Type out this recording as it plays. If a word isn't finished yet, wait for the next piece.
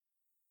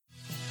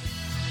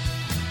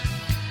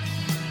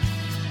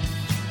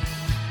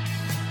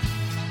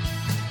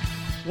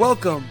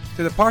Welcome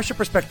to the Parsha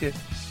Perspective.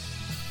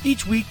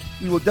 Each week,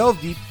 we will delve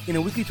deep in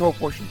a weekly Torah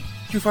portion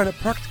to find a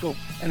practical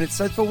and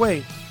insightful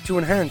way to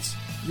enhance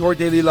your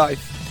daily life.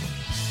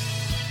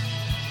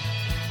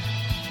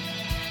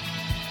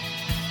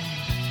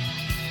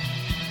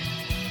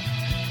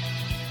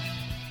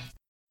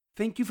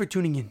 Thank you for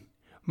tuning in.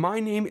 My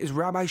name is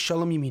Rabbi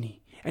Shalom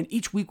Yamini, and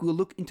each week we will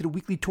look into the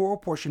weekly Torah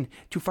portion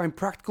to find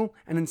practical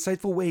and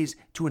insightful ways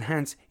to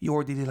enhance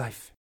your daily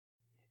life.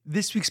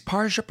 This week's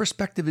Parsha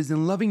Perspective is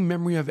in loving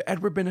memory of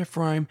Edward ben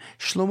Ephraim,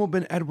 Shlomo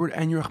ben Edward,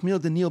 and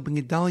Yerachmiel Daniel ben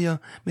Gedalia.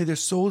 May their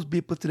souls be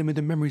uplifted and may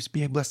their memories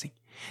be a blessing.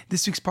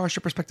 This week's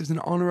Parsha Perspective is in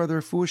honor of the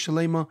Refuah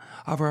Shalema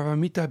of Rav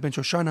Amita ben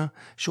Shoshana,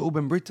 Shaul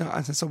ben Brita,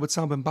 and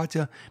Sasobat ben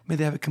Batya. May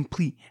they have a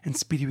complete and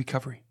speedy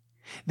recovery.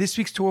 This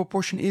week's Torah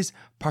portion is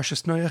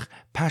Parshas Noach,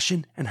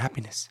 Passion and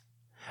Happiness.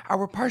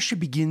 Our Parsha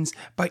begins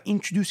by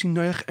introducing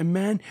Noach, a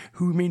man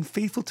who remained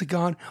faithful to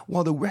God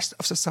while the rest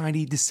of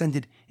society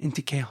descended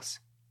into chaos.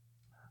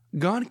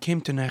 God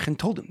came to Noach and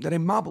told him that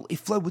a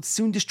flood, would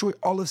soon destroy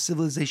all of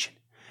civilization,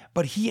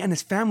 but he and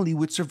his family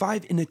would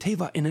survive in a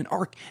teva, in an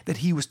ark that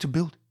he was to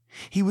build.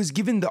 He was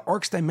given the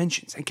ark's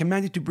dimensions and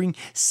commanded to bring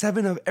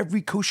 7 of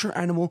every kosher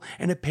animal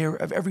and a pair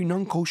of every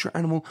non-kosher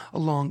animal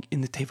along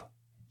in the teva.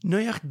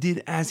 Noach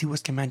did as he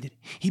was commanded.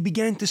 He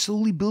began to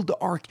slowly build the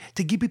ark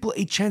to give people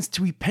a chance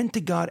to repent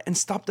to God and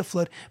stop the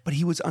flood, but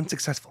he was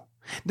unsuccessful.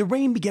 The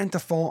rain began to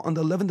fall on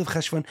the 11th of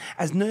Cheshvan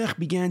as Noach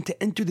began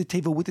to enter the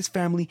teva with his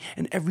family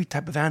and every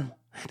type of animal.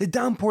 The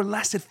downpour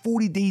lasted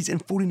 40 days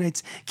and 40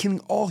 nights, killing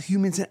all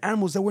humans and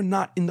animals that were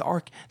not in the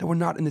ark, that were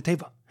not in the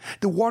teva.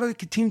 The water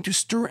continued to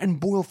stir and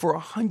boil for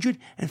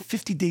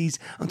 150 days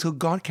until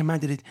God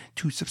commanded it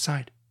to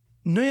subside.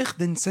 Noach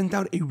then sent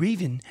out a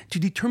raven to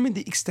determine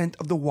the extent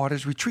of the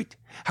water's retreat.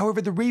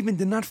 However, the raven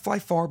did not fly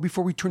far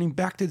before returning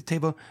back to the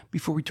teva,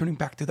 before returning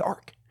back to the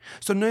ark.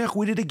 So Noach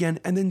waited again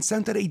and then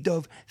sent out a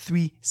dove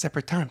 3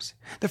 separate times.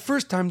 The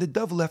first time the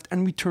dove left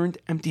and returned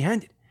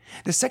empty-handed.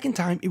 The second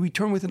time it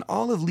returned with an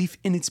olive leaf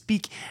in its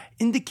beak,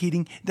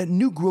 indicating that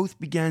new growth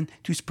began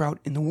to sprout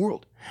in the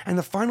world. And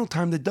the final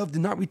time the dove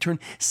did not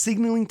return,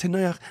 signaling to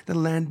Noach the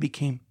land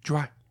became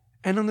dry.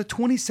 And on the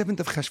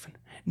 27th of Cheshvan,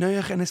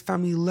 Noach and his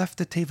family left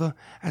the teva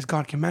as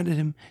God commanded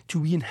him to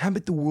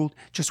re-inhabit the world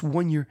just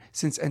 1 year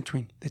since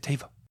entering the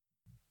teva.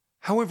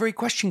 However, a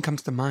question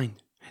comes to mind.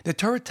 The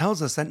Torah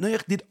tells us that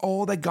Noach did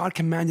all that God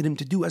commanded him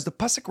to do, as the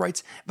pasuk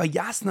writes,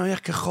 "Vayas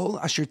Noach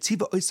kechol asher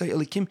tziva osai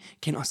Elokim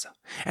ken asa."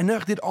 And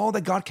Noach did all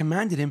that God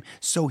commanded him,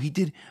 so he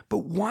did. But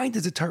why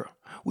does the Torah,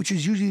 which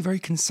is usually very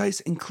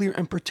concise and clear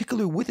and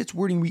particular with its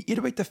wording,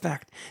 reiterate the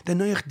fact that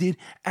Noach did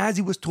as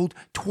he was told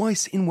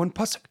twice in one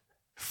pasuk?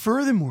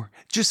 Furthermore,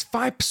 just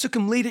 5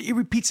 pasukim later, it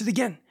repeats it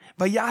again.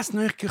 Vayas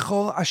Noach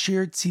kechol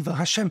asher tziva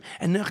Hashem,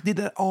 and Noach did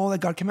all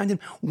that God commanded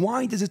him.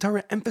 Why does the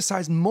Torah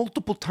emphasize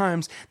multiple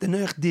times that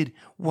Noach did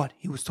what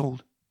he was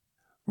told?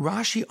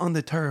 Rashi on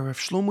the Torah, Rav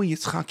Shlomo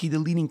Yitzchaki, the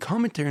leading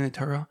commentary on the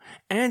Torah,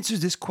 answers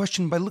this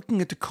question by looking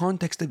at the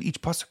context of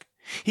each pasuk.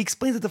 He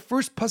explains that the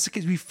first pasuk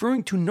is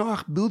referring to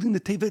Noach building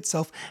the teva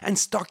itself and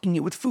stocking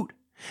it with food.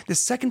 The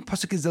second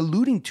pasuk is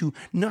alluding to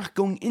Noach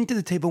going into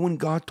the teva when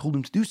God told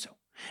him to do so.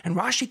 And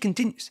Rashi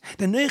continues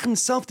that Noach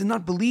himself did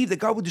not believe that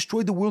God would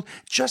destroy the world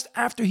just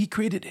after he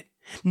created it.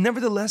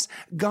 Nevertheless,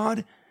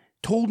 God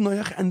told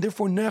Noach, and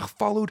therefore Noach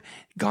followed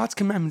God's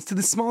commandments to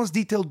the smallest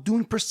detail,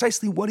 doing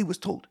precisely what he was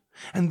told.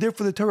 And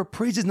therefore the Torah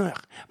praises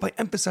Noach by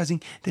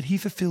emphasizing that he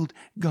fulfilled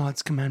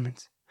God's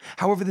commandments.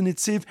 However, the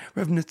Netziv,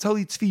 Rev.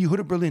 Natali Tzvi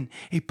Yehuda Berlin,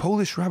 a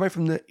Polish rabbi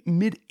from the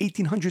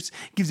mid-1800s,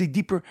 gives a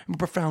deeper and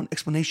profound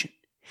explanation.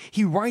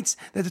 He writes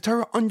that the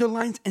Torah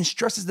underlines and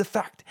stresses the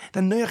fact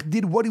that Noach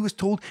did what he was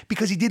told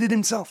because he did it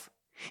himself.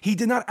 He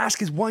did not ask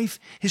his wife,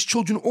 his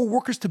children, or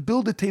workers to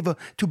build the teva,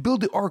 to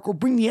build the ark, or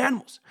bring the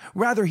animals.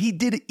 Rather, he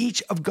did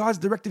each of God's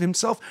directive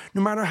himself,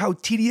 no matter how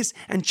tedious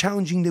and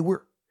challenging they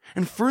were.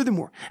 And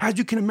furthermore, as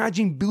you can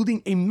imagine,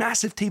 building a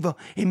massive teva,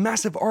 a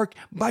massive ark,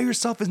 by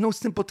yourself is no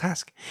simple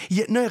task.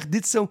 Yet Noach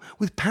did so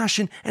with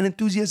passion and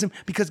enthusiasm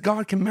because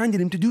God commanded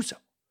him to do so.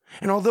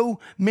 And although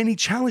many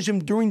challenged him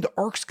during the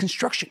ark's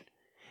construction,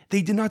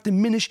 they did not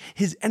diminish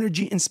his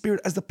energy and spirit,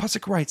 as the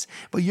pasuk writes,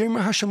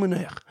 "Vayomer Hashem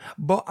l'Noach,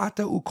 ba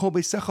ata ukol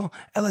beisecha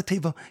el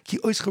hateva, ki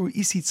oischa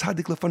re'isi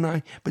tzadik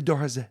lefanai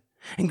b'dor hazeh."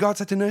 And God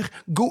said to Noach,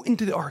 "Go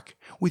into the ark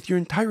with your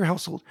entire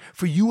household,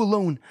 for you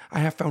alone I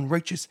have found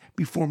righteous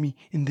before me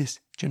in this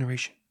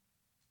generation."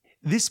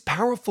 This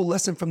powerful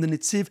lesson from the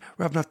Netziv,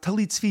 Rav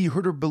Naftali Tzvi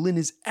Yehuda Berlin,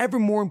 is ever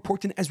more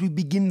important as we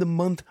begin the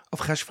month of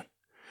Cheshvan.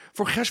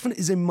 For Cheshvan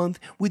is a month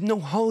with no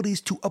holidays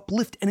to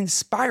uplift and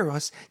inspire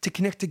us to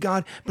connect to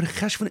God, but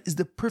Cheshvan is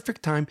the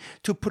perfect time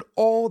to put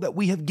all that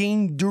we have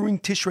gained during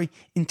Tishrei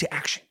into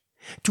action,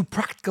 to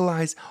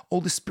practicalize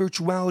all the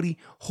spirituality,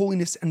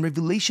 holiness, and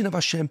revelation of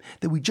Hashem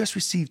that we just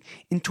received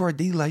into our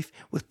daily life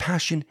with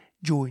passion,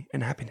 joy,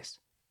 and happiness.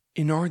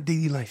 In our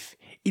daily life,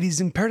 it is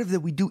imperative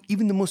that we do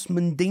even the most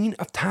mundane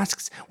of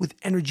tasks with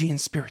energy and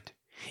spirit.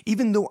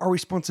 Even though our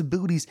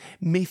responsibilities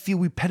may feel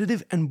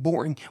repetitive and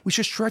boring, we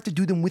should strive to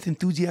do them with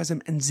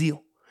enthusiasm and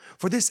zeal.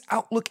 For this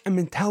outlook and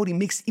mentality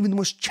makes even the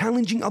most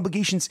challenging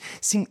obligations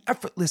seem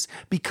effortless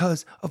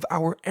because of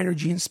our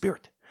energy and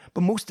spirit.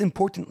 But most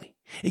importantly,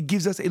 it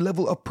gives us a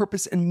level of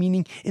purpose and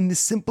meaning in the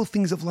simple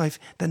things of life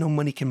that no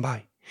money can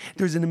buy.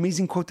 There's an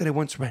amazing quote that I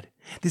once read.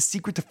 The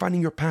secret to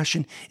finding your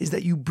passion is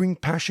that you bring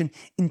passion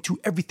into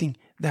everything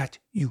that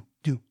you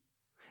do.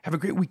 Have a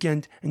great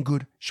weekend and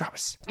good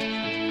Shabbos.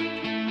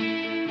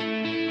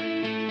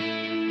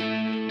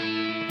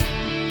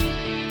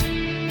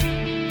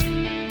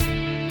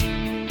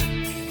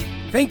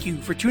 Thank you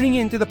for tuning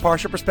in to The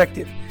Parsha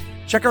Perspective.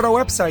 Check out our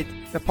website,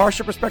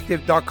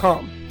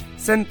 theparshaperspective.com.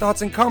 Send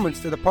thoughts and comments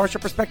to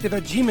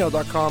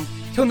theparshaperspective@gmail.com.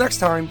 Till next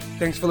time,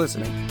 thanks for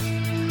listening.